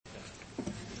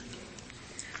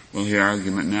We'll hear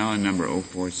argument now on number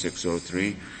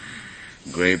 04603,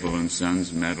 Grable and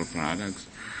Sons Metal Products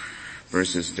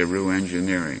versus Darue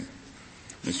Engineering.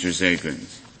 Mr.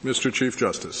 Zagrins. Mr. Chief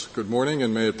Justice, good morning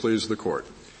and may it please the Court.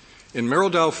 In Merrill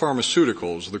Dow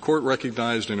Pharmaceuticals, the Court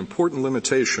recognized an important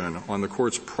limitation on the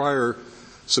Court's prior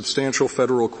substantial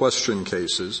federal question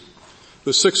cases.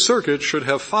 The Sixth Circuit should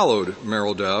have followed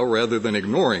Merrill Dow rather than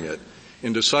ignoring it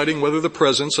in deciding whether the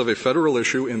presence of a federal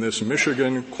issue in this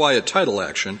Michigan quiet title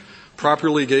action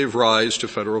properly gave rise to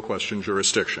federal question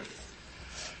jurisdiction.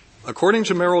 According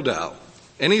to Merrill Dow,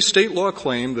 any state law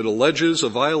claim that alleges a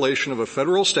violation of a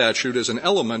federal statute as an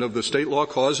element of the state law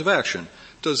cause of action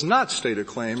does not state a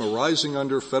claim arising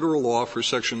under federal law for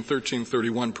Section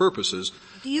 1331 purposes.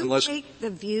 Do you take the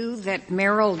view that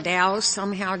Merrill Dow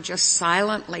somehow just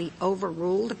silently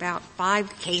overruled about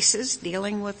 5 cases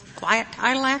dealing with quiet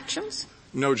title actions?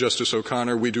 No, Justice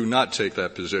O'Connor, we do not take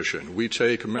that position. We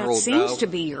take Merrill Dow. That seems to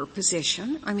be your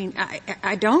position. I mean,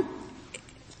 I don't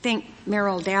think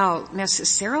Merrill Dow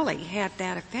necessarily had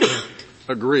that effect.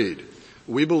 Agreed.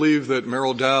 We believe that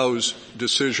Merrill Dow's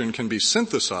decision can be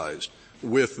synthesized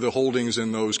with the holdings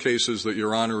in those cases that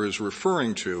Your Honor is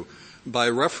referring to by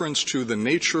reference to the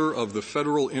nature of the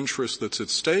federal interest that's at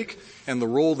stake and the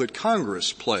role that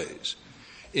Congress plays.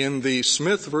 In the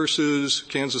Smith versus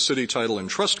Kansas City Title and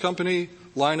Trust Company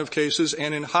line of cases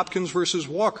and in Hopkins versus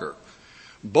Walker,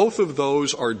 both of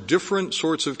those are different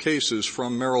sorts of cases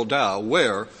from Merrill Dow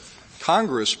where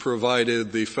Congress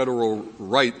provided the federal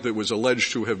right that was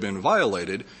alleged to have been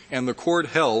violated, and the Court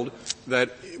held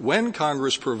that when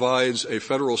Congress provides a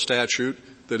federal statute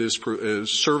that is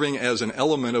serving as an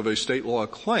element of a state law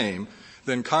claim,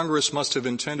 then Congress must have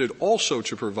intended also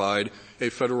to provide a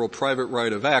federal private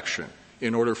right of action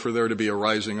in order for there to be a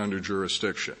rising under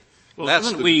jurisdiction. Well,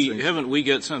 haven't we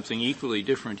got something equally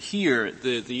different here?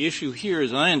 The issue here,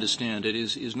 as I understand it,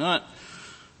 is not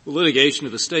litigation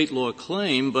of a state law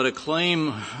claim, but a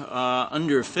claim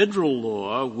under federal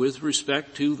law with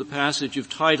respect to the passage of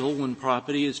title when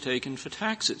property is taken for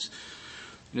taxes.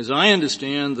 And as I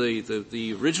understand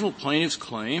the original plaintiff's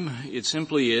claim, it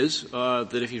simply is that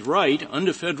if he's right,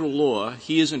 under federal law,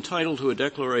 he is entitled to a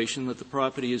declaration that the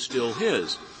property is still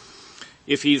his.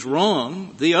 If he's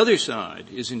wrong, the other side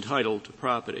is entitled to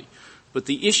property. But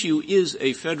the issue is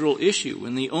a federal issue,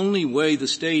 and the only way the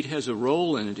state has a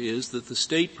role in it is that the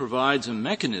state provides a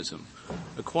mechanism,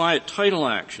 a quiet title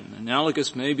action,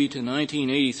 analogous maybe to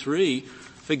 1983,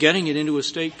 for getting it into a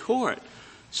state court.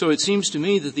 So it seems to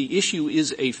me that the issue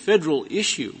is a federal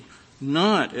issue,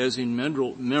 not, as in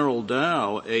Merrill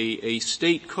Dow, a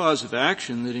state cause of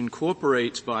action that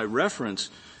incorporates by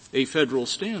reference a federal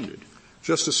standard.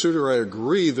 Justice Souter, I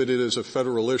agree that it is a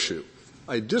federal issue.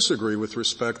 I disagree with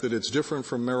respect that it's different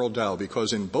from Merrill Dow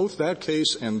because in both that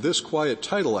case and this quiet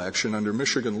title action under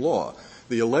Michigan law,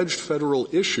 the alleged federal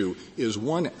issue is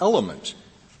one element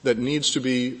that needs to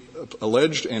be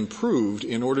alleged and proved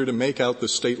in order to make out the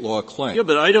state law claim. Yeah,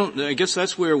 but I guess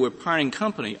that's where we're parting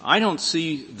company. I don't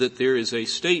see that there is a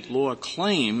state law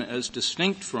claim as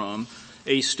distinct from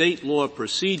a state law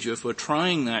procedure for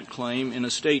trying that claim in a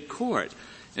state court.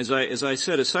 As I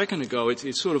said a second ago,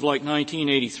 it's sort of like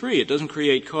 1983. It doesn't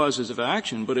create causes of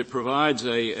action, but it provides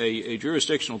a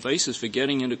jurisdictional basis for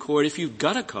getting into court if you've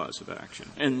got a cause of action.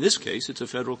 And in this case, it's a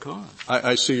federal cause.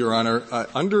 I see, Your Honor.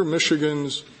 Under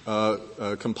Michigan's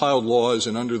compiled laws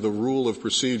and under the rule of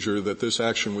procedure that this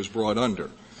action was brought under,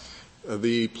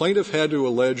 the plaintiff had to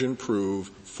allege and prove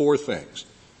 4 things: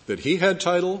 that he had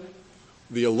title,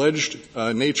 the alleged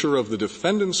nature of the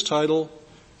defendant's title,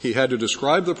 he had to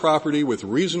describe the property with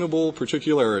reasonable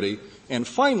particularity, and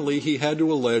finally he had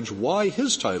to allege why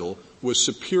his title was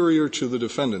superior to the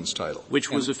defendant's title.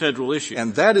 Which was a federal issue.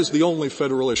 And that is the only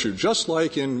federal issue, just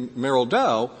like in Merrill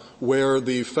Dow, where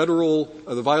the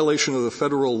violation of the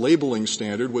federal labeling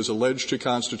standard was alleged to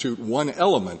constitute one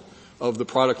element of the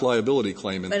product liability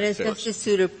claim in the case. But as Justice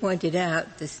Souter pointed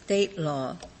out, the state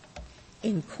law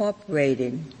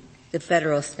incorporated the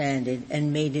federal standard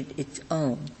and made it its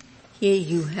own. Here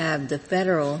you have the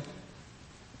federal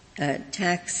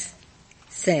tax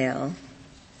sale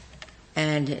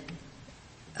and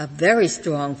a very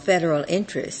strong federal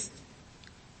interest,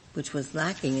 which was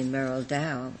lacking in Merrill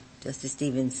Dow. Justice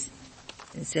Stevens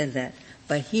said that.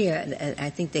 But here,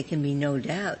 I think there can be no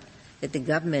doubt that the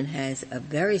government has a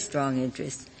very strong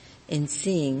interest in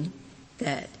seeing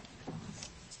that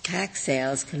tax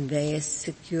sales convey a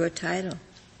secure title.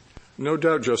 No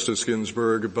doubt, Justice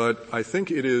Ginsburg, but I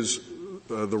think it is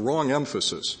the wrong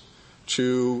emphasis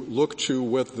to look to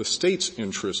what the state's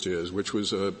interest is, which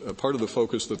was a part of the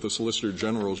focus that the Solicitor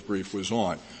General's brief was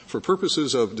on. For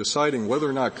purposes of deciding whether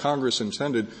or not Congress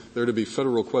intended there to be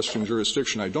federal question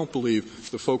jurisdiction, I don't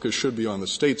believe the focus should be on the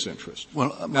state's interest.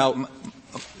 Well, now,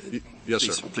 yes,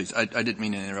 please, sir. Please, I didn't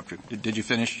mean to interrupt you. Did you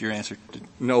finish your answer?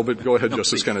 No, but go ahead, no,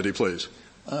 Justice please. Kennedy, please.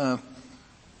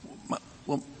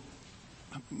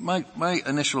 My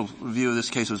initial view of this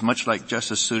case was much like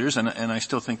Justice Souter's, and I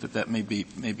still think that may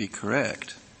be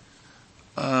correct.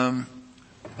 But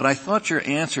I thought your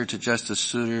answer to Justice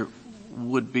Souter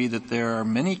would be that there are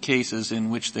many cases in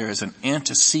which there is an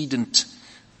antecedent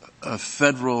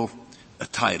federal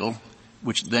title,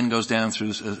 which then goes down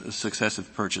through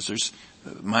successive purchasers,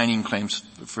 mining claims,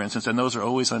 for instance, and those are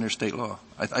always under state law.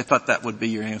 I thought that would be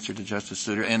your answer to Justice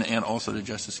Souter and also to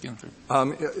Justice Ginsburg.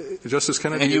 Justice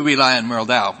Kennedy? And you rely on Merrill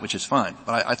Dow, which is fine.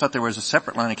 But I thought there was a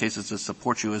separate line of cases that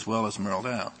support you as well as Merrill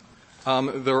Dow.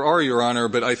 There are, Your Honor,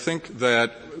 but I think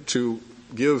that to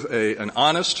give an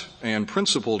honest and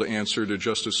principled answer to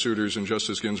Justice Souter's and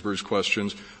Justice Ginsburg's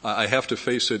questions, I have to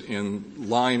face it in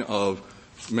line of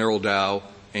Merrill Dow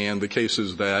and the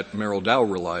cases that Merrill Dow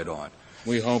relied on.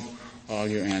 We hope all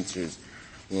your answers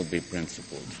will be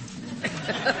principled.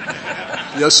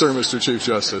 Yes, sir, Mr. Chief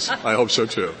Justice. I hope so,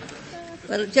 too.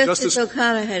 Well, Justice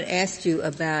O'Connor had asked you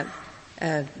about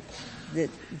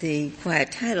the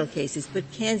quiet title cases,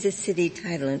 but Kansas City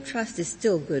Title and Trust is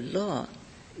still good law.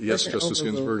 Yes, Justice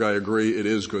Ginsburg, I agree. It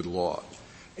is good law.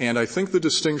 And I think the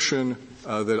distinction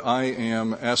that I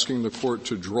am asking the Court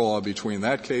to draw between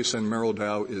that case and Merrill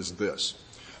Dow is this.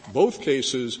 Both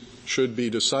cases should be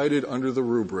decided under the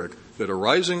rubric that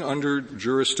arising under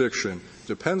jurisdiction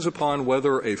depends upon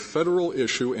whether a federal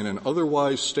issue in an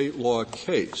otherwise state law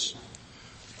case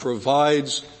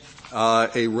provides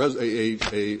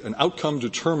an outcome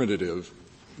determinative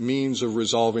means of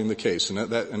resolving the case. And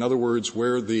that, in other words,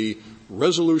 where the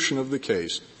resolution of the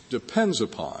case depends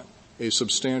upon a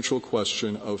substantial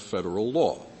question of federal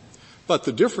law. But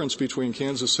the difference between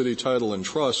Kansas City Title and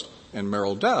Trust and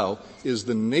Merrill Dow is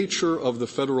the nature of the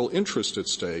federal interest at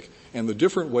stake and the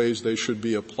different ways they should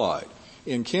be applied.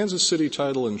 In Kansas City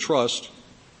Title and Trust,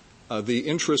 the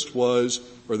interest was,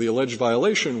 or the alleged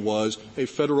violation was, a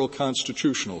federal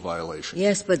constitutional violation.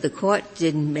 Yes, but the court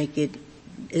didn't make it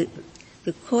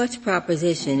the court's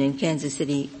proposition in Kansas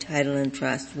City Title and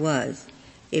Trust was,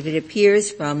 if it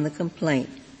appears from the complaint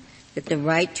that the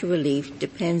right to relief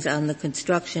depends on the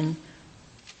construction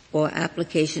or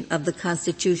application of the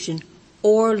Constitution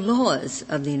or laws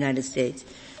of the United States.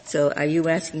 So are you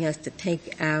asking us to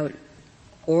take out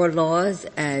or laws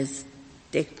as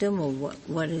dictum, or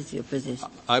what is your position?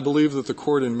 I believe that the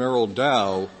court in Merrill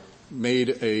Dow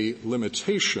made a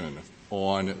limitation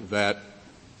on that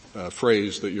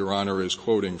phrase that Your Honor is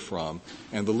quoting from,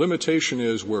 and the limitation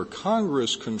is where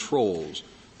Congress controls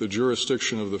the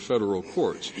jurisdiction of the federal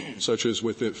courts, such as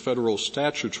with the federal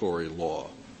statutory law,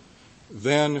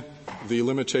 then the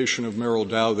limitation of Merrill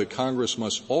Dow that Congress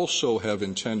must also have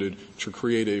intended to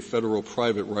create a federal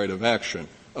private right of action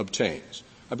obtains.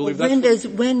 I believe when do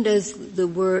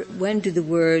the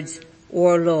words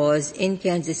or laws in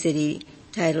Kansas City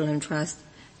Title and Trust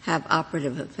have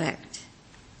operative effect?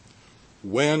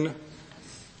 When,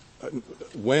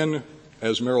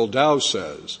 as Merrill Dow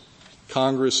says,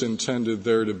 Congress intended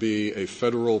there to be a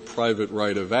federal private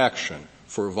right of action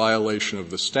for a violation of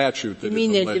the statute that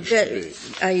is alleged to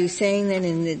be. Are you saying then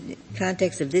in the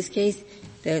context of this case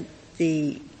that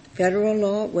the federal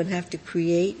law would have to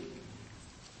create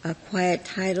a quiet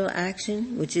title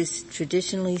action, which is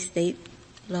traditionally state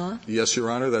law? Yes,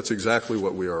 Your Honor, that's exactly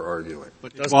what we are arguing.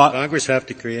 But doesn't Congress have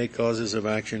to create causes of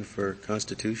action for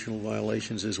constitutional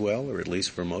violations as well, or at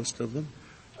least for most of them?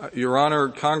 Your Honor,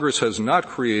 Congress has not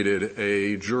created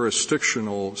a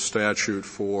jurisdictional statute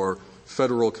for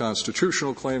federal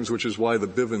constitutional claims, which is why the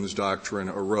Bivens Doctrine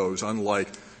arose, unlike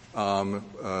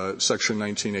Section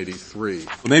 1983.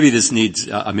 Well, maybe this needs.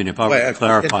 If I were to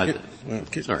clarify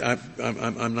that. Sorry,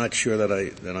 I'm not sure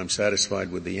that I'm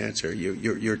satisfied with the answer.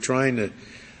 You're trying to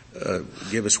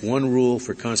give us one rule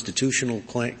for constitutional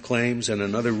claims and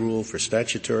another rule for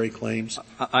statutory claims.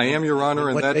 I am, Your Honor, on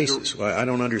and what basis? I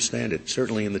don't understand it.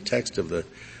 Certainly, in the text of the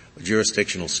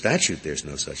jurisdictional statute, there's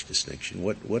no such distinction.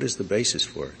 What is the basis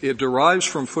for it? It derives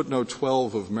from footnote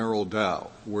 12 of Merrill Dow,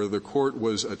 where the court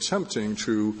was attempting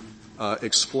to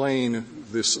explain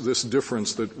this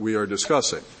difference that we are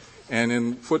discussing. And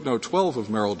in footnote 12 of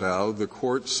Merrill Dow, the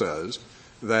court says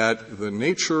that the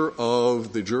nature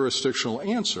of the jurisdictional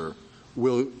answer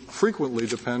will frequently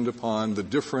depend upon the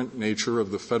different nature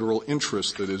of the federal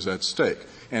interest that is at stake.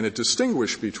 And it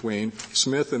distinguished between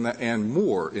Smith and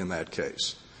Moore in that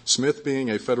case. Smith being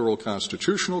a federal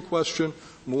constitutional question,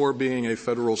 Moore being a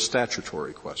federal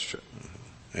statutory question.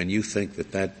 And you think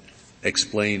that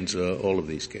explains all of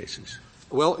these cases?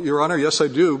 Well, Your Honor, yes I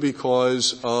do,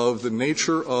 because of the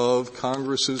nature of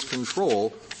Congress's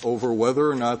control over whether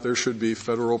or not there should be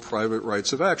federal private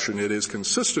rights of action. It is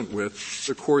consistent with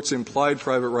the Court's implied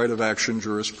private right of action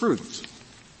jurisprudence.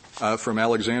 From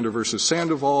Alexander versus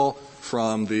Sandoval,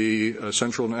 from the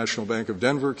Central National Bank of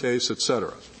Denver case,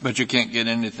 etc. But you can't get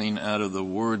anything out of the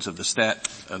words of the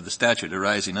statute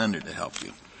arising under to help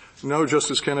you. No,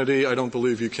 Justice Kennedy, I don't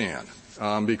believe you can.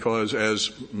 Because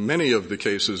as many of the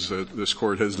cases that this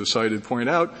Court has decided point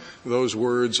out, those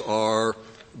words are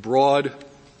broad.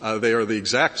 They are the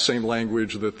exact same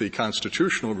language that the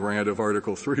constitutional grant of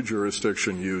Article III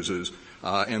jurisdiction uses,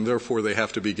 and therefore they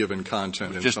have to be given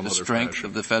content in some other fashion. Just the strength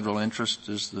of the federal interest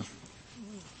is the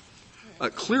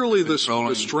clearly the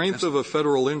strength of a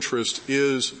federal interest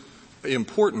is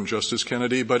important, Justice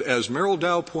Kennedy, but as Merrill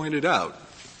Dow pointed out,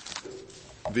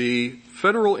 the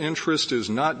federal interest is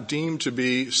not deemed to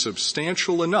be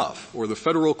substantial enough, or the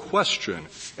federal question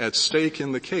at stake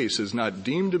in the case is not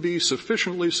deemed to be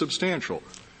sufficiently substantial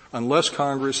unless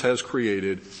Congress has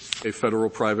created a federal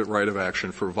private right of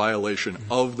action for violation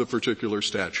of the particular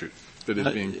statute that is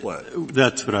being pled.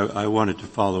 That's what I wanted to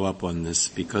follow up on this,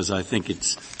 because I think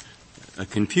it's a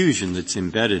confusion that's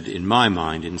embedded in my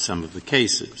mind in some of the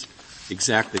cases,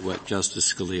 exactly what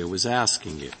Justice Scalia was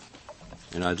asking you.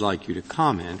 And I'd like you to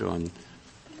comment on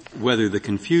whether the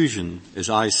confusion, as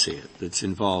I see it, that's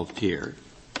involved here,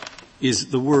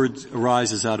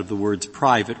 arises out of the words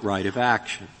private right of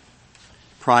action.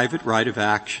 Private right of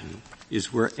action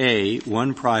is where A,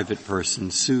 one private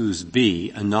person sues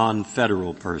B, a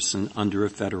non-federal person, under a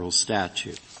federal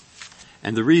statute.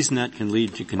 And the reason that can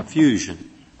lead to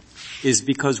confusion is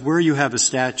because where you have a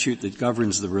statute that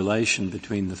governs the relation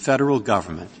between the federal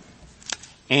government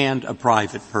and a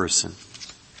private person,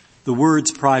 the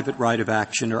words private right of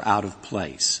action are out of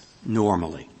place,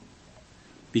 normally.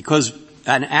 Because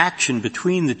an action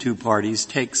between the two parties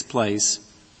takes place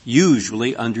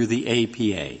usually under the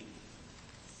APA.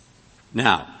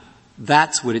 Now,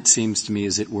 that's what it seems to me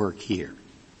is at work here.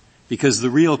 Because the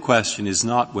real question is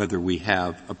not whether we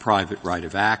have a private right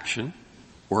of action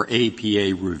or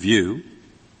APA review.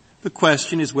 The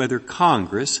question is whether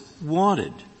Congress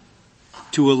wanted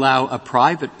to allow a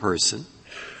private person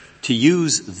to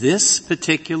use this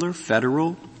particular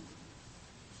federal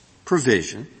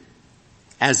provision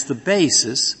as the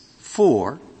basis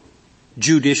for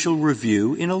judicial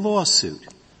review in a lawsuit.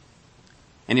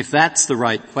 And if that's the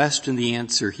right question, the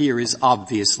answer here is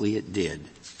obviously it did.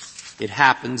 It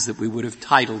happens that we would have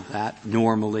titled that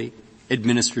normally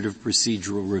Administrative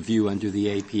Procedural Review under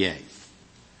the APA.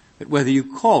 But whether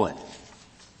you call it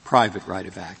private right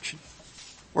of action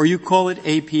or you call it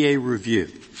APA review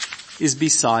is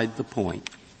beside the point.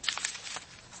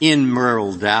 In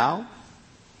Merrill Dow,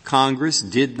 Congress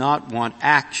did not want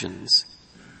actions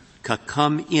to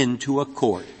come into a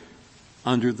court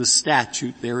under the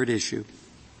statute there at issue.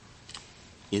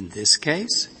 In this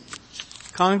case,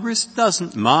 Congress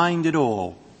doesn't mind at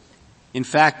all. In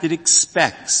fact, it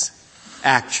expects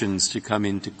actions to come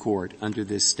into court under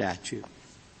this statute.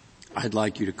 I'd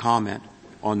like you to comment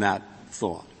on that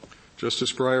thought.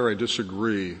 Justice Breyer, I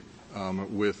disagree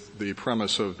with the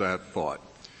premise of that thought.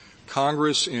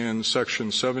 Congress in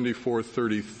Section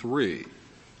 7433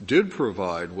 did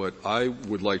provide what I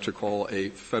would like to call a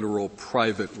federal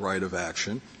private right of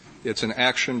action. It's an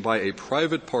action by a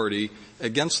private party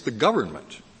against the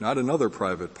government, not another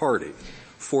private party,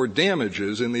 for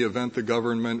damages in the event the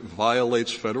government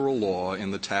violates federal law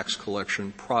in the tax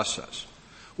collection process.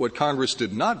 What Congress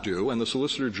did not do, and the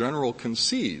Solicitor General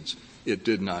concedes it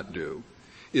did not do,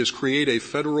 is create a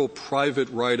federal private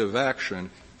right of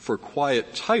action for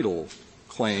quiet title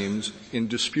claims in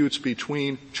disputes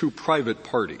between two private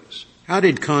parties. How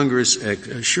did Congress,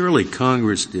 surely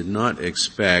Congress did not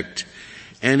expect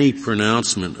any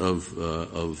pronouncement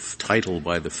of title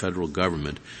by the federal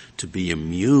government to be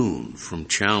immune from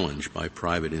challenge by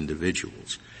private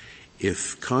individuals.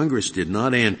 If Congress did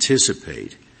not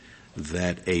anticipate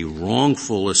that a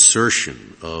wrongful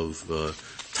assertion of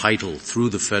title through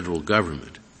the federal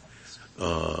government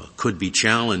could be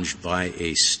challenged by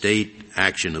a state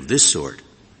action of this sort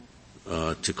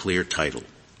to clear title,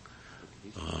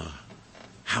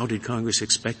 how did Congress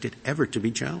expect it ever to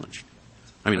be challenged?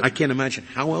 I mean, I can't imagine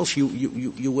how else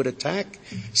you would attack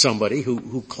somebody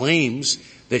who claims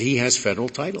that he has federal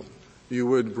title. You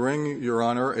would bring, Your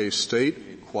Honor, a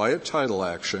state quiet title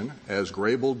action, as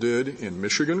Grable did in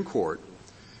Michigan court,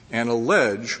 and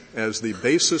allege as the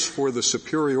basis for the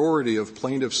superiority of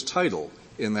plaintiff's title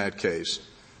in that case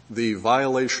the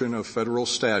violation of federal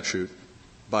statute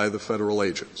by the federal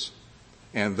agents.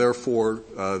 And therefore,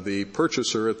 the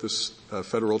purchaser at this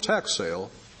federal tax sale,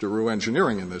 Darue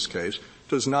Engineering in this case,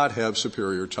 does not have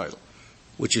superior title.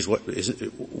 Which is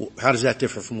how does that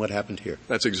differ from what happened here?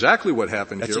 That's exactly what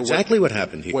happened here. That's exactly what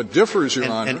happened here. What differs, Your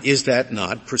Honor. And is that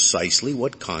not precisely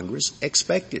what Congress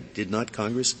expected? Did not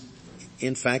Congress,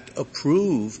 in fact,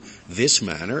 approve this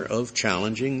manner of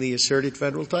challenging the asserted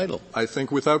federal title? I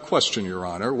think without question, Your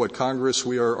Honor, what Congress,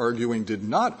 we are arguing, did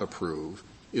not approve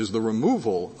is the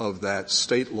removal of that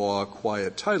state law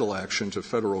quiet title action to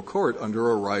federal court under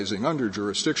a rising under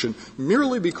jurisdiction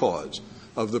merely because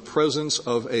of the presence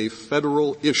of a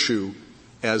federal issue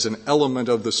as an element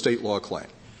of the state law claim.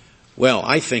 Well,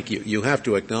 I think you have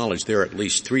to acknowledge there are at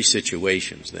least three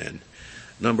situations then.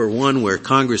 Number one, where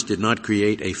Congress did not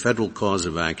create a federal cause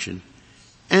of action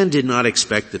and did not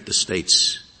expect that the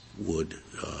states would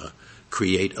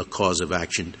create a cause of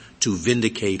action to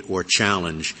vindicate or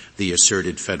challenge the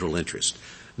asserted federal interest.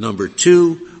 Number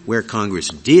two, where Congress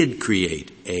did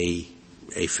create a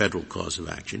federal cause of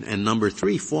action. And number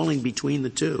three, falling between the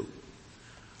two,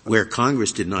 where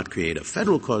Congress did not create a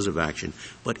federal cause of action,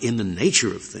 but in the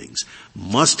nature of things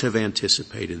must have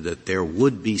anticipated that there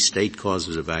would be state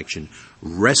causes of action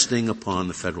resting upon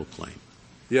the federal claim.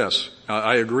 Yes,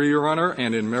 I agree, Your Honor.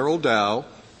 And in Merrill Dow,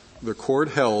 the court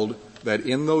held that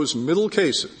in those middle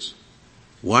cases.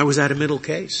 Why was that a middle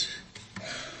case?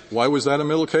 Why was that a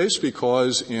middle case?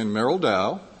 Because in Merrill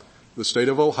Dow, the state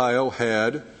of Ohio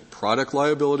had product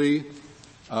liability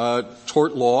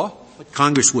tort law. But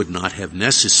Congress would not have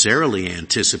necessarily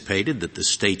anticipated that the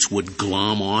states would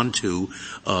glom onto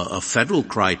a federal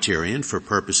criterion for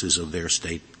purposes of their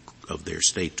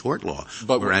state tort law.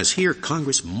 Whereas here,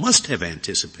 Congress must have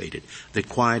anticipated that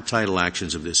quiet title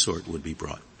actions of this sort would be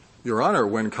brought. Your Honor,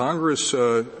 when Congress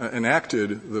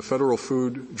enacted the Federal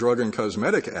Food, Drug, and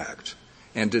Cosmetic Act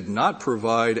and did not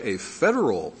provide a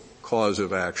federal cause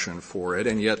of action for it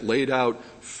and yet laid out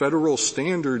federal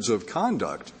standards of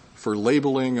conduct for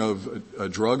labeling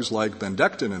of drugs like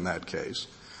Bendectin in that case,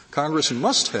 Congress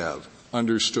must have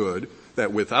understood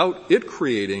that without it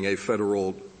creating a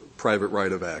federal private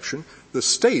right of action, the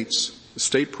states,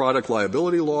 state product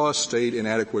liability law, state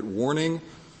inadequate warning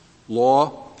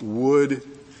law would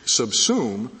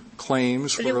subsume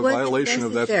claims for a violation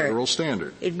of that federal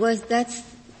standard. That's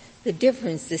the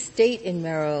difference. The state in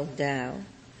Merrill Dow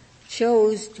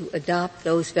chose to adopt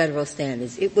those federal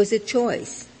standards. It was a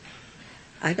choice.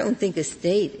 I don't think a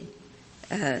state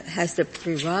has the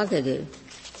prerogative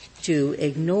to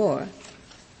ignore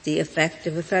the effect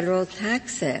of a federal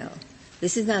tax sale.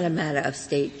 This is not a matter of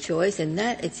state choice, and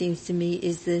that, it seems to me,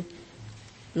 is the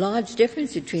large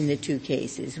difference between the two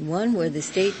cases. One where the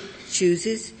state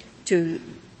chooses to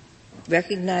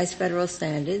recognize federal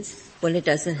standards when it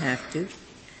doesn't have to.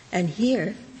 And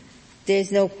here,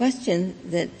 there's no question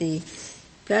that the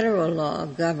federal law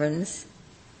governs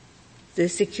the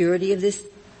security of this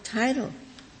title.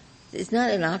 It's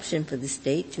not an option for the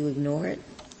state to ignore it.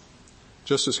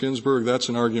 Justice Ginsburg, that's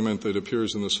an argument that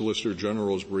appears in the Solicitor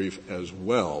General's brief as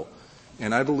well.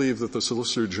 And I believe that the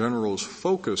Solicitor General's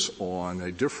focus on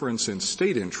a difference in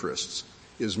state interests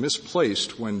is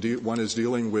misplaced when one is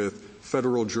dealing with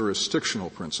federal jurisdictional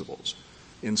principles.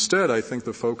 Instead, I think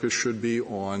the focus should be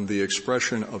on the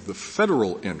expression of the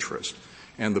federal interest.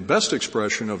 And the best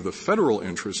expression of the federal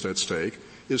interest at stake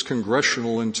is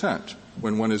congressional intent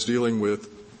when one is dealing with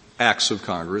acts of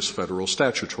Congress, federal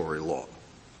statutory law.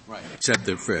 Right.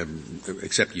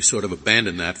 Except you sort of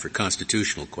abandon that for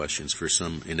constitutional questions for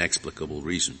some inexplicable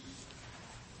reason.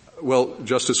 Well,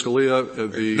 Justice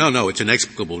Scalia, No, it's an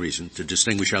inexplicable reason to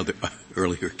distinguish other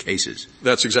earlier cases.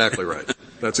 That's exactly right.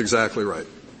 That's exactly right.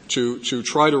 To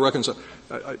try to reconcile,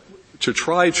 to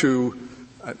try to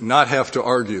not have to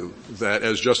argue that,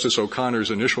 as Justice O'Connor's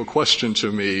initial question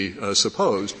to me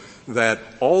supposed, that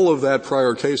all of that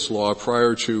prior case law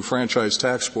prior to Franchise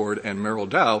Tax Board and Merrill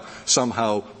Dow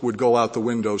somehow would go out the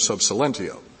window sub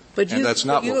silentio. And that's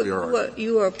not what we are arguing.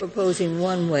 You are proposing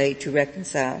one way to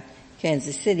reconcile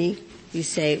Kansas City. You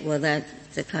say, well,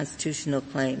 that's a constitutional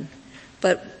claim.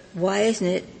 But why isn't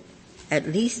it at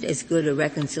least as good a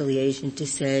reconciliation to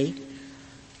say,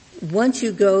 once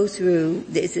you go through,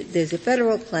 there's a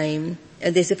federal claim,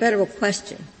 there's a federal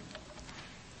question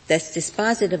that's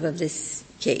dispositive of this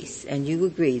case, and you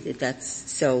agree that that's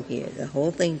so here. The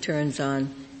whole thing turns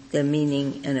on the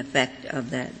meaning and effect of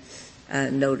that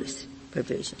notice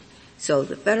provision. So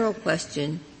the federal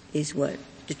question is what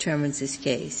determines this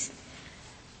case.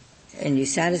 And you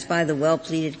satisfy the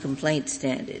well-pleaded complaint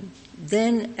standard.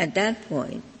 Then at that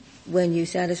point, when you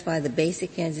satisfy the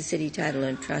basic Kansas City title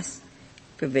and trust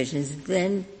provisions,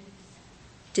 then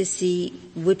to see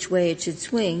which way it should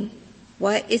swing,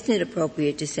 why isn't it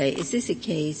appropriate to say, is this a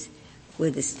case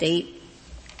where the state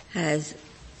has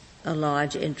a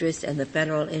large interest and the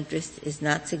federal interest is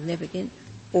not significant?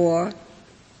 Or,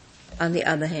 on the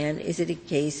other hand, is it a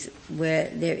case where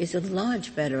there is a large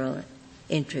federal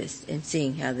interest in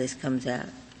seeing how this comes out?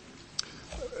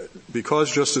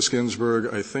 Because, Justice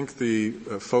Ginsburg, I think the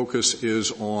focus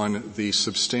is on the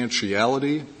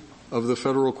substantiality of the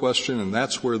federal question, and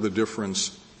that's where the difference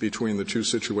between the two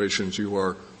situations you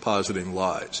are positing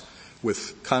lies.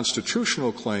 With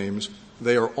constitutional claims,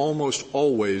 they are almost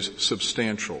always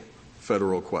substantial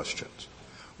federal questions.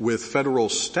 With federal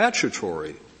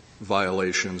statutory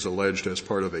violations alleged as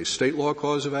part of a state law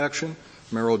cause of action,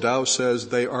 Merrill Dow says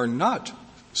they are not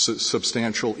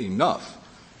substantial enough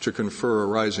to confer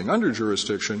arising under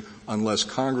jurisdiction unless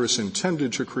Congress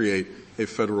intended to create a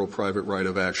federal private right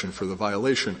of action for the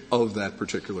violation of that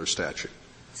particular statute.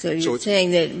 So you're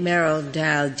saying that Merrill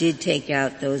Dow did take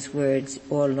out those words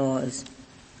or laws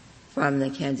from the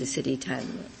Kansas City title?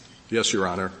 Yes, Your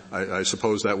Honor. I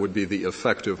suppose that would be the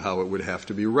effect of how it would have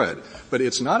to be read. But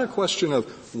it's not a question of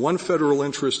one federal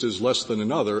interest is less than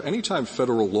another. Anytime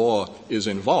federal law is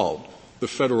involved, the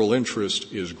federal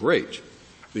interest is great.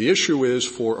 The issue is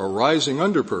for arising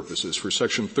under purposes, for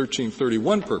Section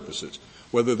 1331 purposes,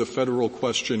 whether the federal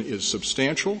question is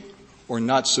substantial or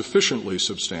not sufficiently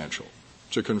substantial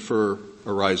to confer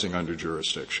arising under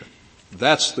jurisdiction.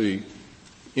 That's the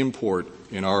import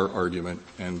in our argument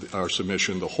and our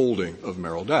submission, the holding of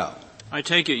Merrill Dow. I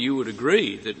take it you would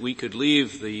agree that we could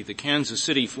leave the Kansas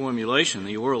City formulation,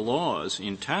 the oral laws,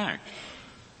 intact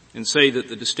and say that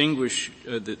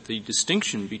the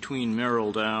distinction between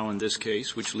Merrill Dow in this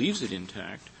case, which leaves it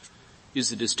intact, is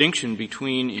the distinction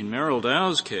between, in Merrill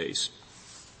Dow's case,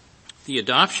 the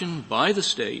adoption by the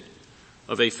state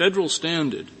of a federal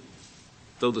standard,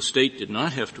 though the state did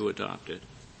not have to adopt it,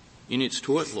 in its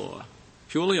tort law,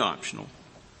 purely optional,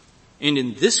 and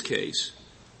in this case,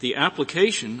 the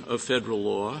application of federal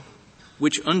law,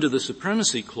 which under the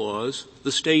Supremacy Clause,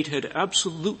 the state had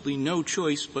absolutely no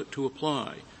choice but to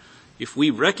apply. If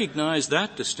we recognize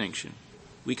that distinction,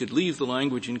 we could leave the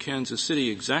language in Kansas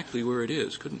City exactly where it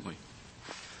is, couldn't we?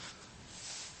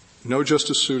 No,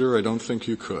 Justice Souter, I don't think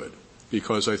you could,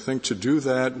 because I think to do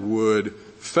that would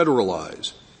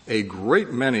federalize a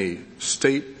great many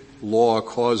state law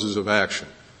causes of action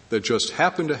that just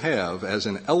happen to have as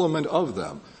an element of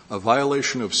them a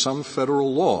violation of some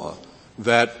federal law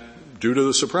that, due to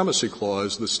the Supremacy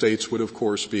Clause, the states would of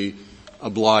course be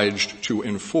obliged to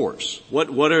enforce. What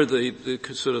are the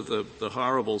sort of the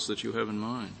horribles that you have in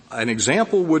mind? An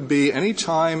example would be any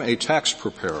time a tax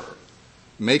preparer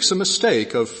makes a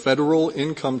mistake of federal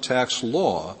income tax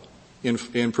law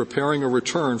in preparing a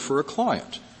return for a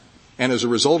client. And as a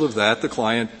result of that, the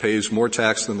client pays more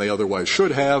tax than they otherwise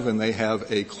should have, and they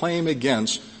have a claim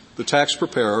against the tax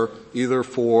preparer either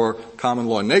for common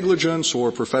law negligence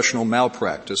or professional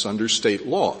malpractice under state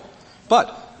law. But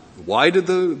why did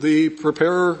the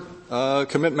preparer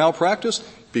commit malpractice?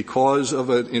 Because of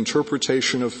an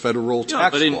interpretation of federal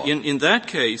tax law. But in that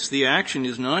case, the action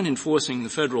is not enforcing the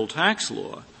federal tax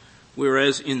law,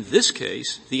 whereas in this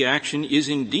case, the action is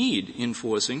indeed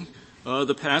enforcing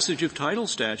the passage of title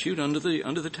statute under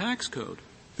the tax code.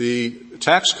 The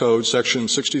tax code, section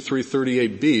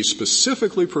 6338B,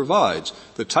 specifically provides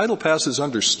that title passes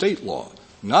under state law,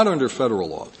 not under federal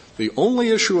law. The only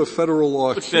issue of federal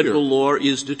law But federal law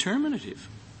is determinative.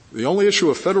 The only issue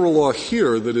of federal law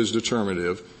here that is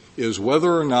determinative is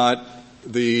whether or not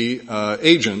the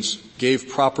agents gave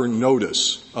proper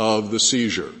notice of the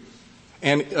seizure.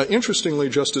 And interestingly,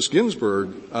 Justice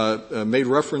Ginsburg made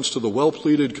reference to the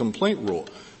well-pleaded complaint rule.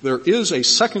 There is a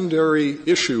secondary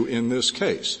issue in this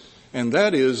case, and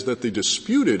that is that the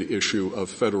disputed issue of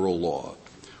federal law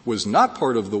was not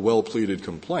part of the well-pleaded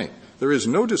complaint. There is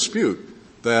no dispute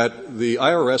that the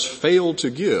IRS failed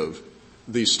to give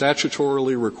the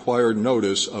statutorily required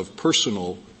notice of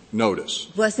personal notice.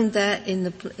 Wasn't that in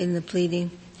the pleading?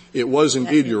 It was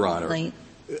indeed, Your Honor.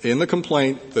 In the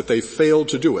complaint that they failed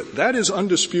to do it. That is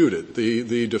undisputed.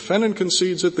 The defendant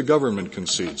concedes it, the government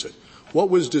concedes it. What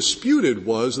was disputed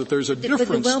was that there's a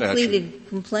different statute. But the well-pleaded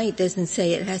complaint doesn't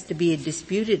say it has to be a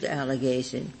disputed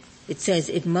allegation. It says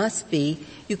it must be.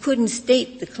 You couldn't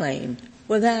state the claim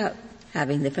without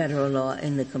having the federal law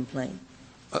in the complaint.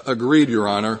 Agreed, Your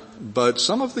Honor. But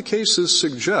some of the cases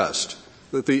suggest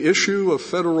that the issue of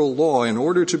federal law, in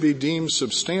order to be deemed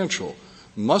substantial,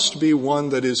 must be one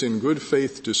that is in good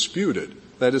faith disputed.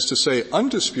 That is to say,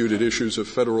 undisputed issues of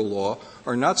federal law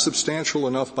are not substantial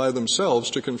enough by themselves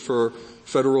to confer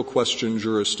federal question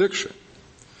jurisdiction.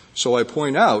 So I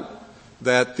point out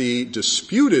that the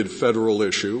disputed federal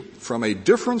issue from a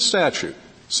different statute,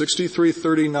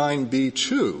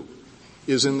 6339B2,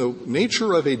 is in the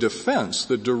nature of a defense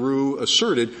that Darue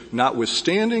asserted,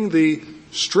 notwithstanding the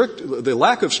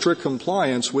lack of strict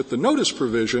compliance with the notice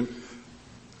provision.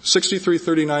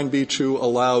 6339B2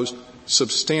 allows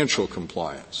substantial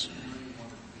compliance.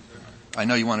 I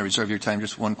know you want to reserve your time.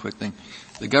 Just one quick thing.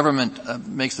 The government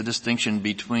makes the distinction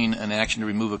between an action to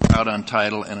remove a crowd on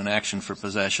title and an action for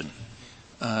possession.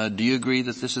 Do you agree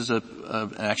that this is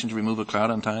an action to remove a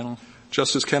crowd on title?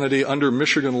 Justice Kennedy, under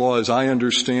Michigan law, as I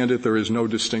understand it, there is no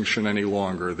distinction any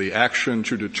longer. The action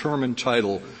to determine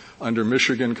title under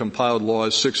Michigan compiled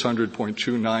laws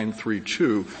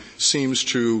 600.2932 seems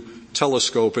to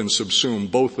telescope and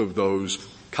subsume both of those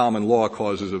common law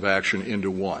causes of action into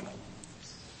one.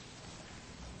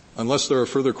 Unless there are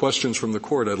further questions from the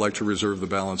Court, I'd like to reserve the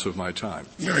balance of my time.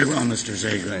 Very well, Mr.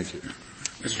 Zager. Thank you.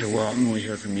 Mr. Walton, we'll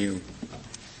hear from you.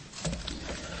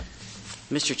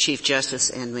 Mr. Chief Justice,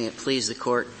 and may it please the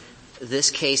Court,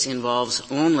 this case involves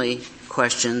only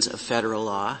questions of federal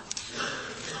law.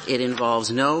 It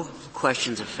involves no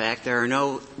questions of fact. There are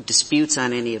no disputes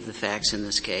on any of the facts in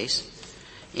this case.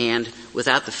 And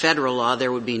without the federal law,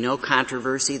 there would be no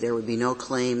controversy, there would be no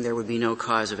claim, there would be no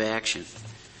cause of action.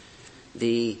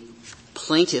 The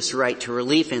plaintiff's right to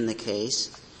relief in the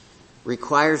case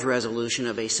requires resolution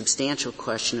of a substantial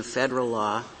question of federal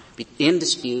law in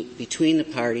dispute between the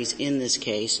parties in this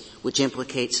case, which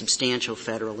implicates substantial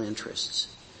federal interests.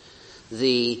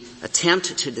 The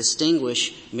attempt to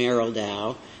distinguish Merrill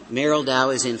Dow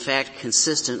is in fact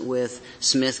consistent with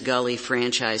Smith-Gully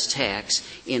franchise tax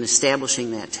in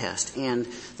establishing that test. And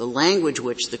the language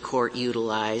which the Court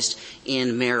utilized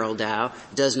in Merrill Dow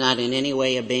does not in any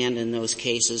way abandon those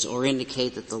cases or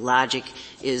indicate that the logic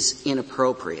is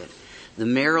inappropriate. The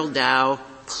Merrill Dow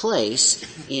place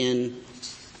in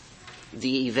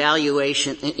the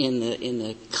evaluation in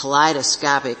the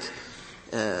kaleidoscopic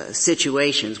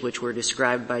situations which were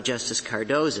described by Justice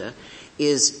Cardoza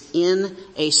is in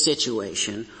a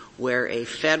situation where a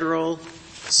federal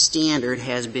standard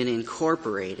has been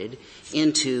incorporated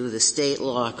into the state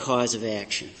law cause of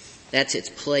action. That's its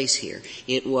place here.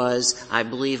 It was, I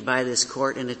believe, by this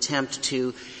Court an attempt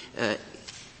to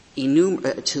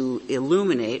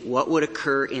illuminate what would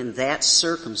occur in that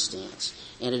circumstance,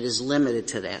 and it is limited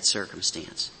to that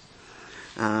circumstance.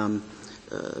 And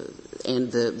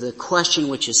the question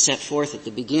which is set forth at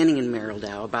the beginning in Merrill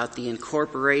Dow about the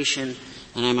incorporation,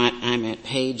 and I'm at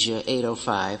page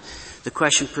 805, the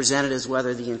question presented is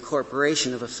whether the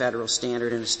incorporation of a federal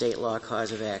standard in a state law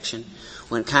cause of action,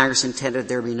 when Congress intended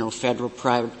there be no federal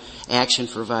private action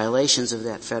for violations of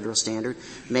that federal standard,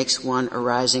 makes one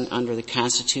arising under the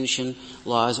Constitution,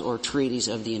 laws, or treaties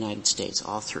of the United States,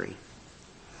 all three.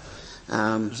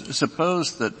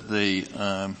 Suppose that the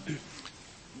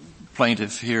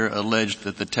plaintiff here alleged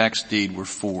that the tax deed were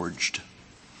forged,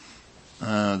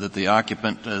 that the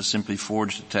occupant simply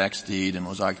forged a tax deed and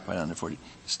was occupied under forgery.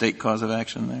 State cause of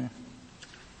action there?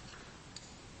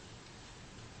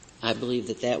 I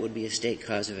believe that would be a state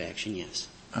cause of action, yes.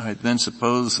 All right. Then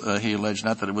suppose he alleged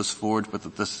not that it was forged, but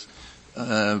that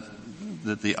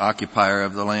that the occupier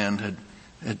of the land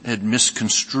had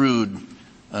misconstrued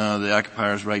the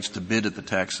occupier's rights to bid at the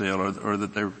tax sale, or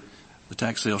that the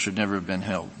tax sale should never have been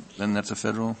held. Then that's a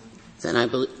federal? Then I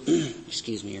believe,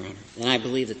 excuse me, Your Honor. Then I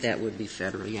believe that would be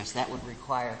federal. Yes, that would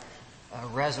require a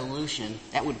resolution.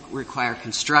 That would require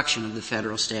construction of the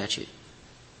federal statute.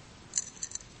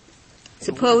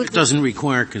 Suppose it doesn't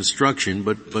require construction,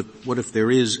 but what if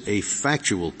there is a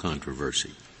factual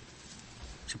controversy?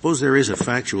 Suppose there is a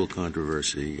factual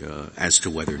controversy as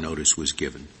to whether notice was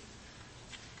given,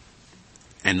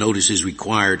 and notice is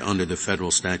required under the federal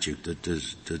statute.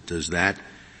 Does that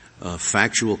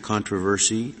factual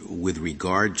controversy with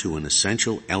regard to an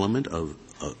essential element of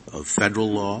federal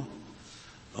law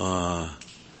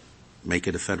make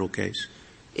it a federal case?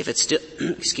 If it still,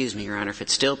 excuse me, Your Honor, if it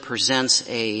still presents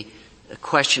a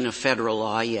question of federal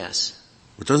law, yes.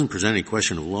 It doesn't present any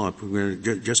question of law,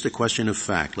 just a question of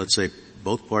fact. Let's say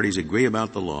both parties agree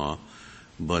about the law,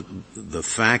 but the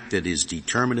fact that is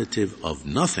determinative of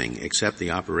nothing except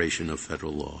the operation of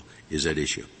federal law is at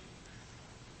issue.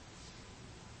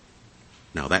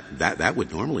 Now that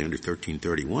would normally under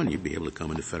 1331 you'd be able to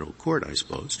come into federal court, I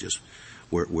suppose, just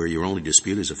where your only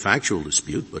dispute is a factual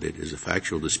dispute, but it is a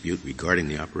factual dispute regarding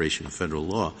the operation of federal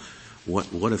law.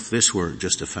 What if this were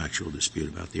just a factual dispute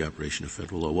about the operation of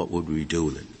federal law? What would we do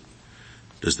with it?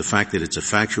 Does the fact that it's a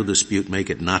factual dispute make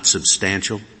it not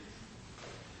substantial?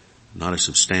 Not a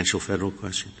substantial federal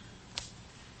question?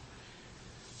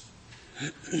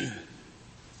 I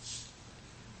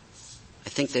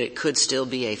think that it could still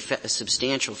be a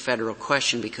substantial federal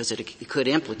question because it could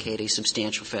implicate a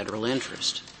substantial federal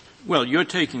interest. Well, you're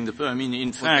taking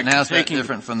in fact... How's that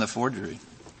different from the forgery?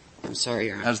 I'm sorry,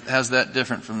 Your Honor. How's that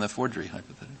different from the forgery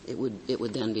hypothetical? It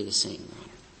would then be the same, Your Honor.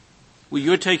 Well,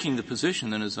 you're taking the position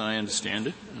then, as I understand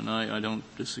it, and I don't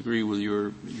disagree with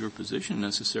your position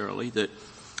necessarily, that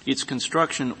it's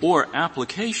construction or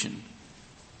application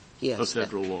of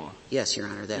federal law. Yes, Your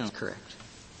Honor, that's correct.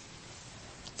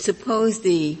 Suppose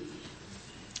there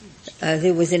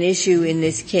was an issue in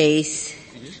this case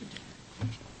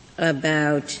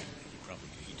about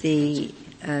the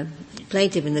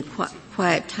plaintiff in the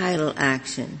quiet title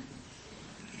action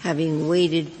having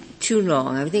waited too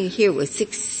long. I think here it was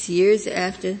 6 years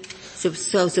after.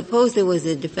 So suppose there was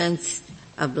a defense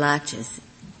of laches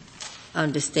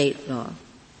under state law.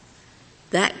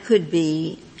 That could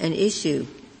be an issue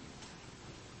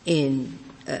in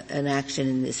an action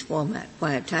in this format,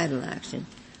 quiet title action,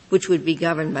 which would be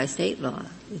governed by state law.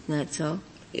 Isn't that so?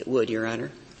 It would, Your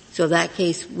Honor. So that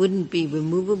case wouldn't be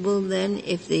removable then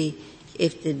if the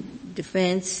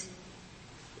defense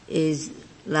is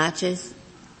laches?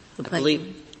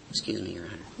 Excuse me, Your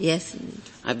Honor. Yes?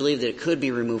 I believe that it could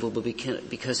be removable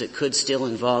because it could still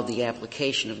involve the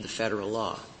application of the federal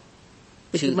law.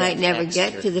 But you might never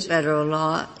get to the federal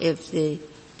law if the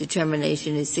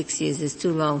determination is 6 years is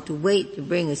too long to wait to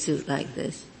bring a suit like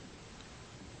this.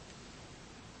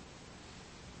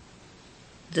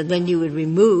 So then you would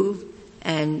remove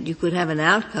and you could have an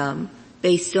outcome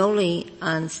based solely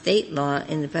on state law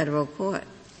in the federal court.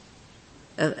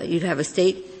 You'd have a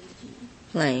state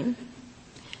claim.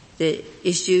 The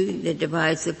issue that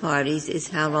divides the parties is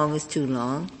how long is too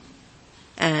long,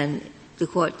 and the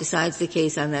court decides the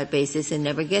case on that basis and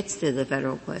never gets to the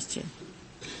federal question.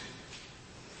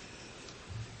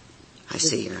 I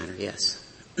see, Your Honor, yes.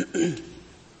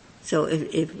 So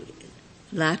if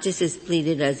laches is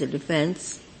pleaded as a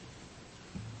defense,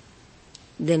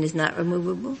 then it's not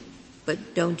removable?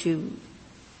 But don't you,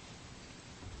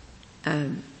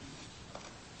 Your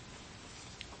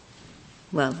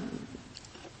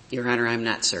Honor, I'm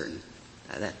not certain.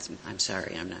 I'm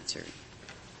sorry, I'm not certain.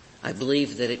 I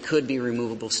believe that it could be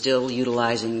removable still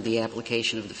utilizing the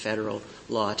application of the federal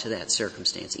law to that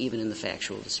circumstance, even in the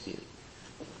factual dispute.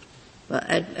 Well,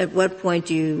 at what point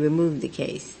do you remove the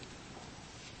case?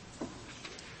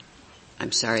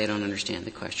 I'm sorry, I don't understand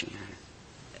the question, Your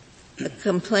Honor. A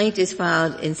complaint is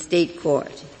filed in state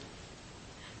court,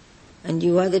 and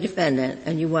you are the defendant,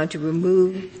 and you want to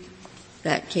remove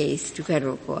that case to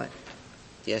federal court.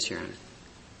 Yes, Your Honor.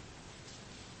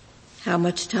 How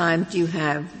much time do you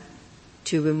have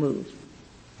to remove?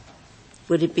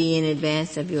 Would it be in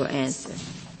advance of your answer?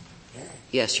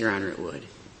 Yes, Your Honor, it would.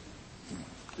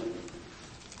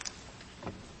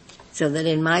 So that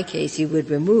in my case you would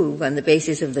remove on the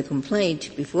basis of the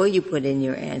complaint before you put in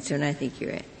your answer, and I think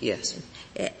you're in. Yes.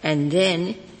 And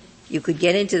then you could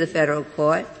get into the federal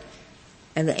court,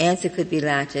 and the answer could be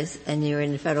laches, and you're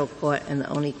in the federal court, and the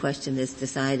only question that's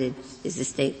decided is the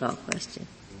state law question.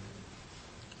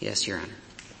 Yes, Your Honor.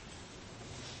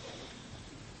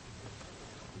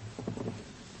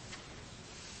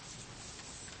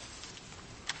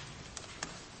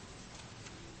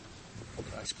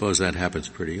 I suppose that happens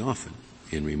pretty often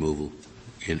in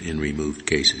removed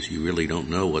cases. You really don't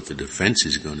know what the defense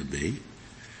is going to be.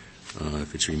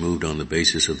 If it's removed on the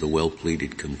basis of the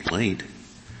well-pleaded complaint,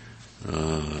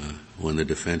 when the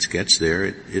defense gets there,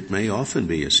 it may often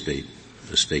be a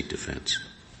state defense,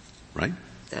 right?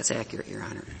 That's accurate, Your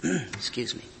Honor.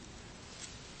 Excuse me.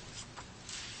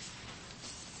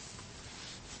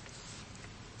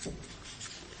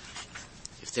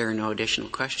 If there are no additional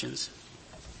questions,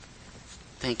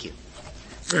 thank you.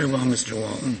 Very well, Mr.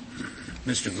 Walton.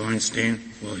 Mr. Gornstein,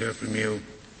 we'll hear from you.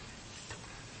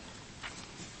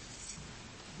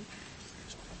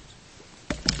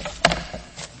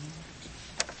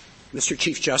 Mr.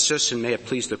 Chief Justice, and may it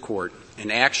please the Court,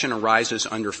 an action arises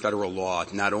under federal law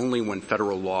not only when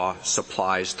federal law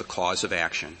supplies the cause of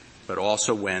action, but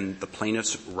also when the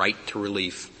plaintiff's right to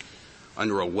relief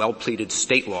under a well-pleaded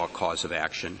state law cause of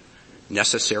action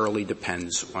necessarily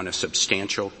depends on a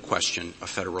substantial question of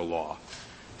federal law.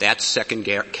 That second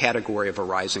category of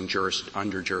arising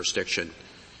under jurisdiction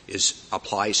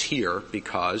applies here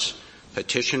because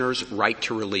petitioner's right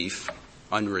to relief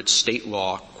under its state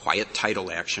law quiet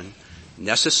title action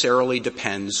necessarily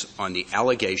depends on the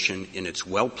allegation in its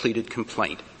well-pleaded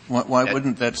complaint. Why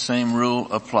wouldn't that same rule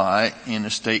apply in a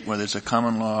state where there's a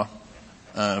common law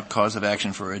cause of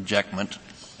action for ejectment,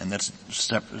 and that's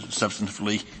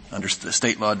substantively under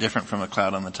state law different from a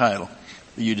cloud on the title?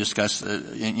 You discussed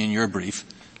in your brief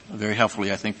very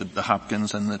helpfully, I think, the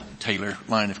Hopkins and the Taylor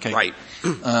line of cases. Right.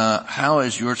 How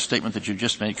is your statement that you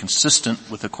just made consistent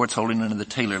with the court's holding under the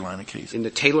Taylor line of cases? In the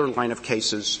Taylor line of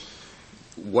cases,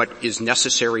 what is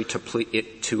necessary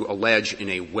to allege in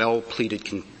a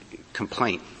well-pleaded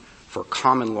complaint for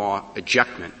common law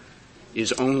ejectment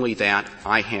is only that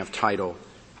I have title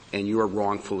and you are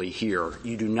wrongfully here.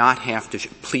 You do not have to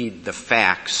plead the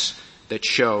facts that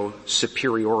show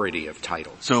superiority of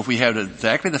title. So if we had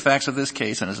exactly the facts of this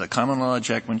case and as a common law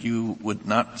ejectment, you would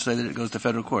not say that it goes to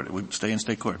federal court. It would stay in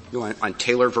state court. No, on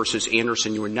Taylor versus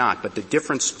Anderson, you would not. But the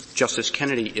difference, Justice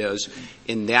Kennedy, is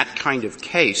in that kind of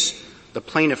case, the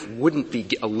plaintiff wouldn't be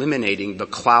eliminating the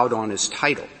cloud on his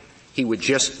title. He would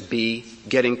just be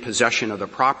getting possession of the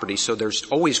property. So there's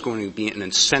always going to be an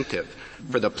incentive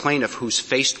for the plaintiff who's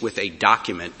faced with a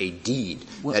document, a deed,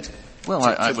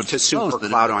 I would to sue suppose for that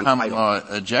cloud in on common title. law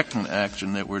ejectment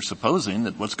action that we're supposing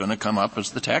that what's going to come up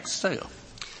is the tax sale.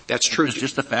 That's true. It's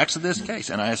just the facts of this case.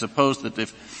 And I suppose that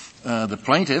if the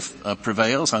plaintiff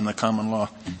prevails on the common law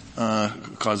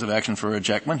cause of action for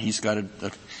ejectment, he's got a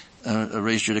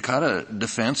res judicata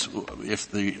defense if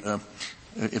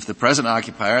the present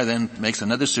occupier then makes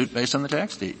another suit based on the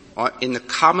tax deed. In the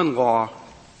common law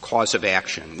cause of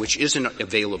action, which isn't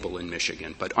available in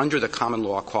Michigan, but under the common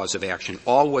law cause of action,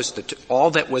 all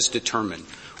that was determined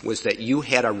was that you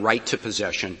had a right to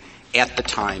possession at the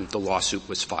time the lawsuit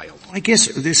was filed. I guess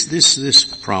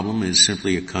this problem is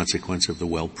simply a consequence of the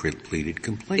well-pleaded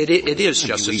complaint. It is,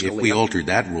 Justice Scalia. If we altered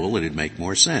that rule, it'd make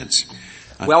more sense.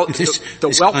 Well, this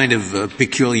kind of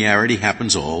peculiarity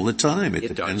happens all the time. It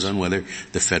depends on whether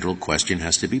the federal question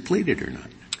has to be pleaded or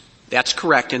not. That's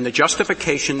correct. And the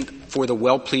justification for the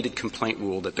well-pleaded complaint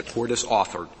rule that the court has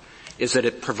offered is that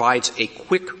it provides a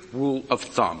quick rule of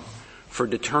thumb for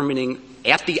determining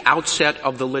at the outset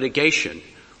of the litigation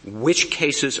which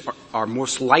cases are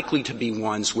most likely to be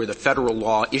ones where the federal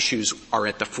law issues are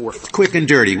at the forefront. Quick and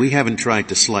dirty. We haven't tried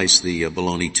to slice the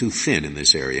bologna too thin in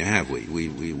this area, have we?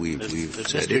 We've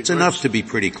said it's enough to be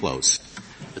pretty close.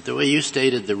 But the way you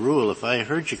stated the rule, if I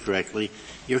heard you correctly,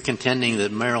 you're contending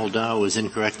that Merrill Dow was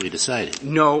incorrectly decided.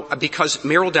 No, because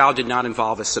Merrill Dow did not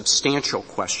involve a substantial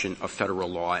question of federal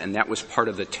law, and that was part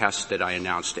of the test that I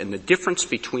announced. And the difference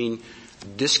between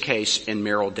this case and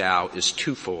Merrill Dow is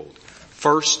twofold.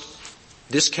 First,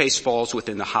 this case falls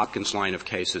within the Hopkins line of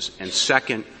cases, and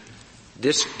second,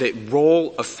 the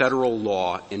role of federal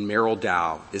law in Merrill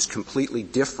Dow is completely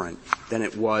different than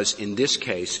it was in this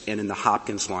case and in the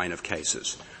Hopkins line of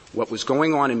cases. What was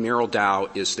going on in Merrill Dow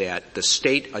is that the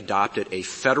state adopted a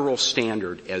federal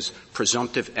standard as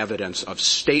presumptive evidence of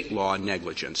state law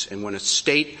negligence. And when a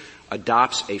state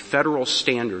adopts a federal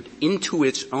standard into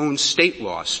its own state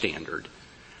law standard,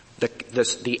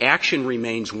 the action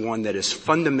remains one that is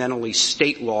fundamentally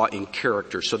state law in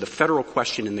character. So the federal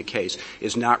question in the case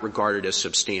is not regarded as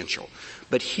substantial.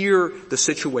 But here, the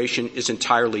situation is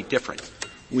entirely different.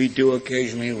 We do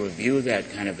occasionally review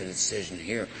that kind of a decision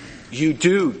here. You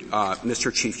do,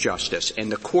 Mr. Chief Justice,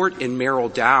 and the court in Merrill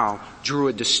Dow drew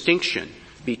a distinction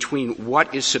between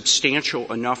what is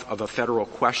substantial enough of a federal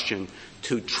question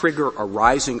to trigger a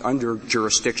rising under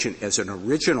jurisdiction as an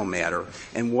original matter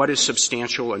and what is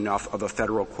substantial enough of a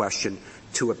federal question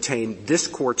to obtain this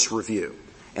court's review.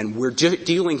 And we're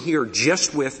dealing here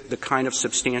just with the kind of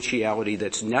substantiality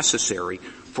that's necessary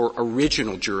for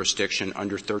original jurisdiction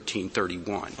under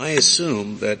 1331. I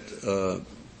assume that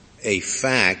a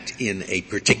fact in a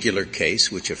particular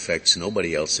case which affects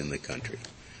nobody else in the country,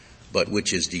 but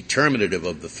which is determinative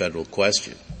of the federal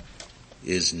question,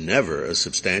 is never a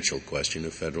substantial question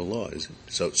of federal law, is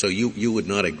it? So you would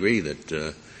not agree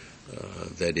that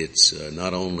it's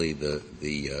not only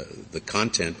the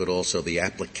content but also the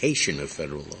application of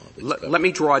federal law. Let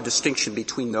me draw a distinction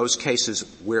between those cases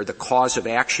where the cause of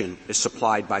action is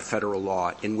supplied by federal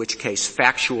law, in which case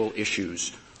factual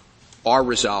issues are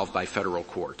resolved by federal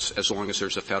courts as long as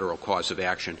there's a federal cause of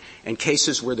action, and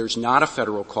cases where there's not a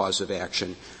federal cause of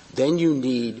action, then you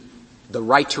need the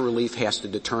right to relief has to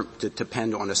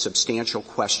depend on a substantial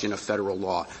question of federal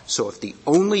law. So if the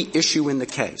only issue in the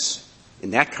case,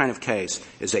 in that kind of case,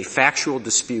 is a factual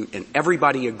dispute and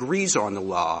everybody agrees on the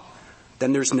law,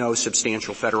 then there's no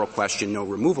substantial federal question, no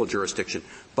removal jurisdiction.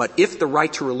 But if the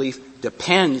right to relief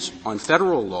depends on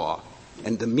federal law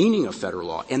and the meaning of federal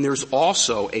law, and there's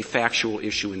also a factual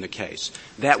issue in the case,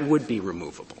 that would be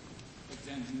removable.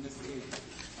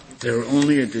 There's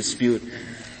only a dispute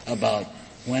about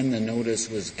when the notice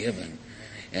was given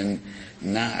and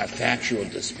not a factual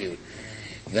dispute,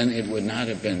 then it would not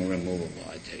have been removable,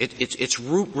 I take it. It's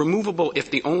removable if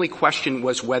the only question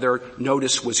was whether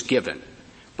notice was given.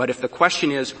 But if the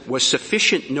question is, was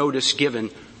sufficient notice given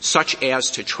such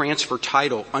as to transfer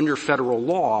title under federal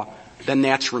law, then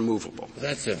that's removable.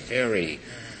 That's a very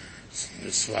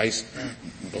sliced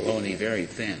bologna, very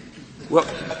thin. Well,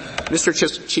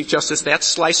 Mr. Chief Justice, that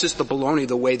slices the bologna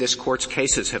the way this Court's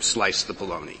cases have sliced the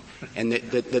bologna. And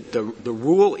the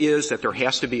rule is that there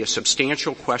has to be a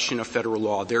substantial question of federal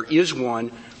law. There is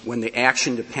one when the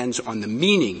action depends on the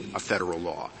meaning of federal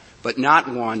law, but not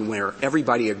one where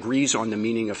everybody agrees on the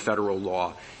meaning of federal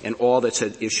law and all that's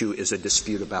at issue is a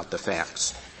dispute about the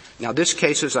facts. Now, this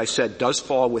case, as I said, does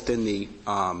fall within the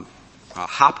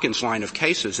Hopkins line of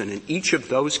cases, and in each of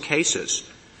those cases,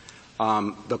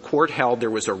 the Court held there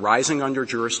was a rising under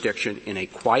jurisdiction in a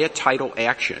quiet title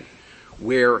action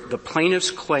where the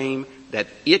plaintiffs claim that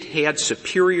it had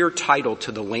superior title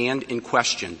to the land in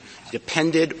question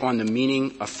depended on the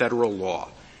meaning of federal law.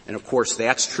 And of course,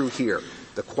 that's true here.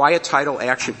 The quiet title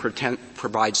action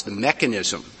provides the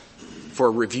mechanism for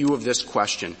a review of this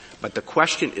question, but the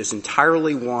question is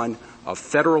entirely one of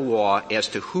federal law as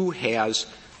to who has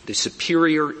the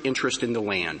superior interest in the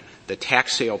land, the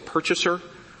tax sale purchaser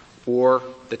or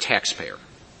the taxpayer.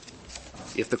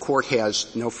 If the Court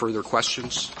has no further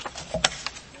questions.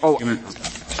 Thank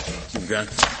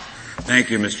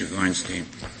you, Mr. Gornstein.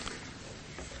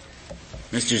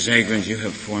 Mr. Zagrins, you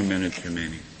have 4 minutes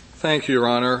remaining. Thank you, Your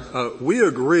Honor. We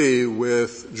agree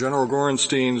with General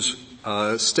Gorenstein's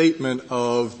statement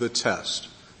of the test.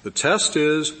 The test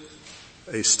is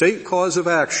a state cause of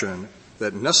action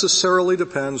that necessarily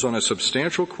depends on a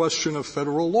substantial question of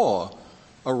federal law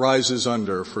arises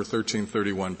under for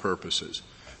 1331 purposes.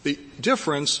 The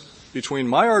difference between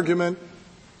my argument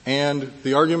and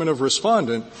the argument of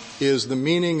respondent is the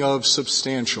meaning of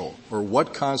substantial, or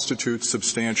what constitutes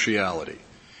substantiality.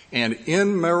 And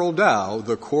in Merrill Dow,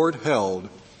 the Court held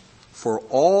for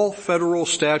all federal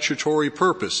statutory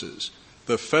purposes,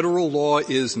 the federal law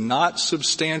is not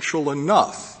substantial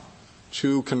enough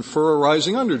to confer a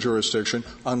rising under jurisdiction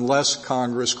unless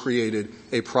Congress created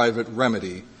a private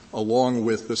remedy along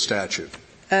with the statute.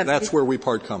 That's where we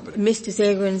part company. Mr.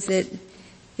 Zagrins, that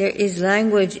there is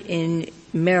language in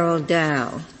Merrill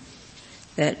Dow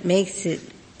that makes it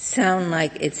sound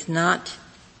like it's not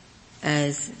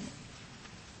as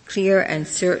clear and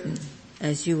certain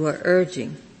as you were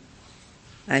urging.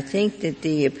 I think that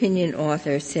the opinion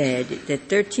author said that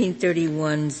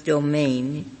 1331's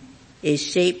domain is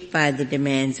shaped by the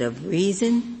demands of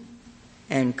reason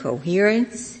and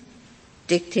coherence,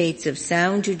 dictates of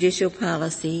sound judicial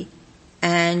policy,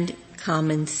 and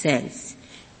common sense.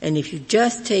 And if you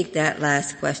just take that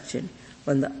last question,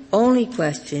 when the only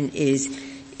question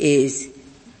is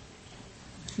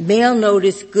mail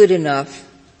notice good enough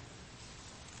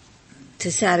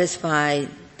to satisfy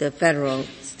the federal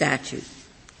statute,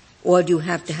 or do you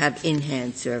have to have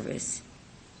in-hand service?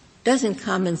 Doesn't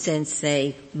common sense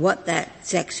say what that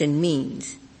section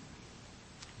means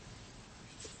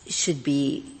should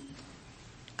be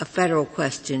a federal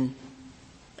question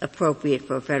appropriate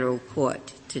for a federal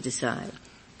court to decide?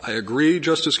 I agree,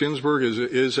 Justice Ginsburg,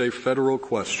 it is a federal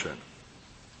question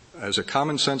as a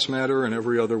common sense matter in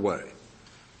every other way.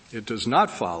 It does not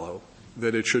follow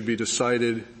that it should be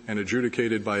decided and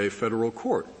adjudicated by a federal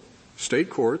court. State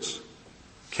courts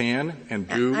can and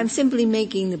do. I'm simply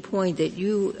making the point that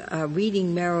you are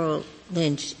reading Merrill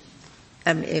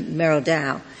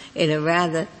Dow in a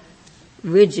rather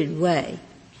rigid way.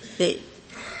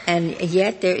 And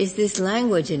yet there is this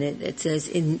language in it that says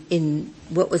in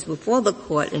what was before the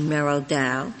court in Merrill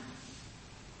Dow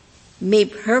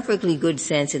made perfectly good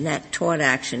sense in that tort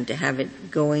action to have it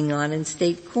going on in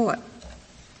state court.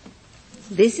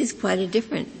 This is quite a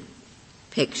different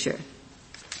picture.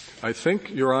 I think,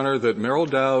 Your Honor, that Merrill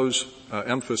Dow's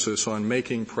emphasis on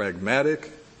making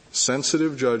pragmatic,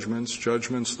 sensitive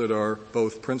judgments that are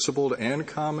both principled and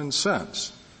common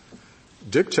sense,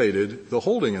 dictated the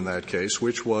holding in that case,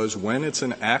 which was when it's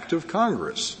an act of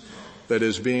Congress that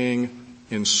is being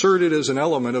inserted as an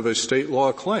element of a state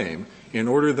law claim, in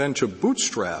order then to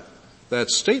bootstrap that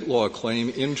state law claim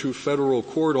into federal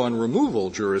court on removal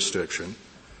jurisdiction,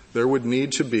 there would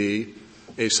need to be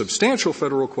a substantial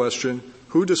federal question.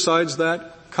 Who decides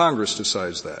that? Congress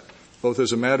decides that, both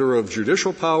as a matter of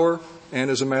judicial power and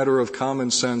as a matter of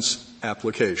common sense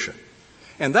application.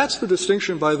 And that's the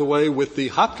distinction, by the way, with the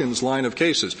Hopkins line of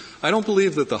cases. I don't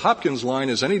believe that the Hopkins line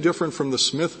is any different from the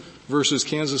Smith versus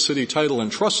Kansas City Title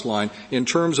and Trust line in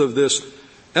terms of this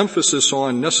emphasis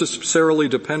on necessarily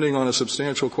depending on a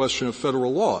substantial question of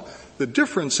federal law. The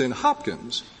difference in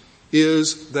Hopkins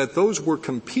is that those were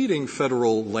competing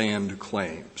federal land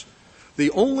claims.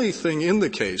 The only thing in the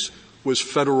case was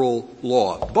federal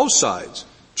law. Both sides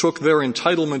took their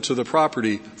entitlement to the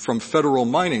property from federal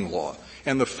mining law.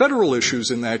 And the federal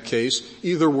issues in that case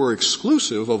either were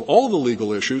exclusive of all the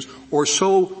legal issues or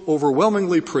so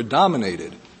overwhelmingly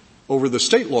predominated over the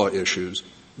state law issues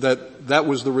that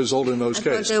was the result in those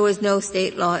cases. There was no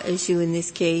state law issue in this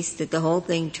case, that the whole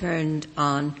thing turned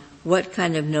on what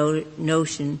kind of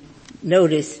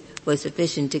notice was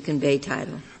sufficient to convey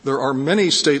title. There are many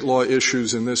state law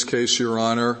issues in this case, Your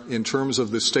Honor, in terms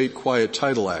of the state quiet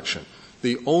title action.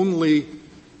 The only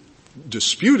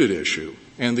disputed issue,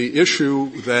 and the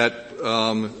issue that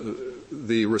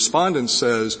the respondent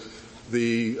says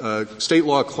the state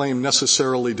law claim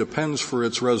necessarily depends for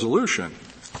its resolution,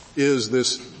 is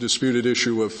this disputed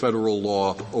issue of federal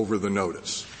law over the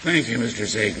notice. Thank you, Mr.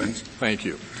 Segments. Thank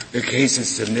you. The case is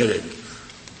submitted.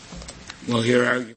 We'll hear arguments.